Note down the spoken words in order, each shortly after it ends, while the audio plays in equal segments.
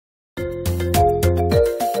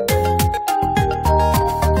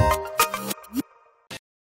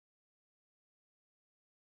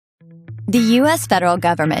The U.S. federal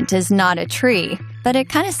government is not a tree, but it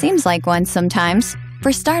kind of seems like one sometimes.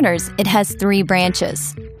 For starters, it has 3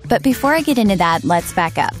 branches. But before I get into that, let's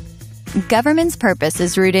back up. Government's purpose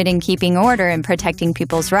is rooted in keeping order and protecting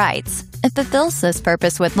people's rights. It fulfills this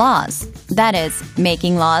purpose with laws. That is,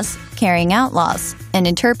 making laws, carrying out laws, and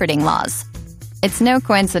interpreting laws. It's no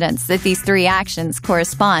coincidence that these 3 actions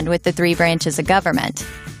correspond with the 3 branches of government.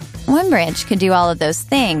 One branch could do all of those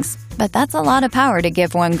things, but that's a lot of power to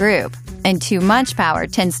give one group. And too much power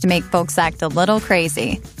tends to make folks act a little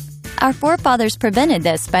crazy. Our forefathers prevented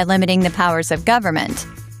this by limiting the powers of government.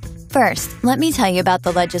 First, let me tell you about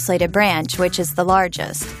the legislative branch, which is the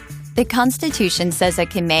largest. The Constitution says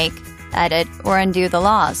it can make, edit, or undo the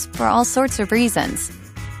laws for all sorts of reasons.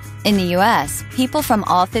 In the U.S., people from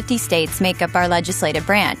all 50 states make up our legislative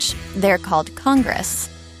branch. They're called Congress.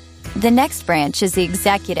 The next branch is the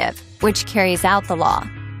executive, which carries out the law.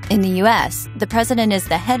 In the U.S., the president is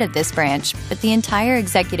the head of this branch, but the entire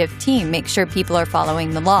executive team makes sure people are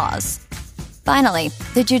following the laws. Finally,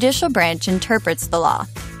 the judicial branch interprets the law.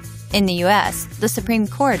 In the U.S., the Supreme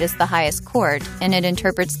Court is the highest court, and it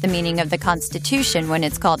interprets the meaning of the Constitution when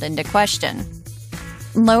it's called into question.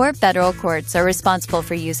 Lower federal courts are responsible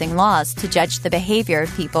for using laws to judge the behavior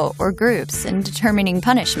of people or groups and determining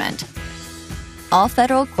punishment. All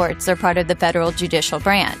federal courts are part of the federal judicial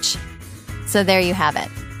branch. So there you have it.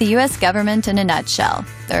 The U.S. government in a nutshell,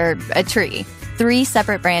 or a tree. 3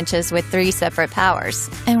 separate branches with 3 separate powers,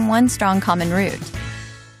 and 1 strong common root.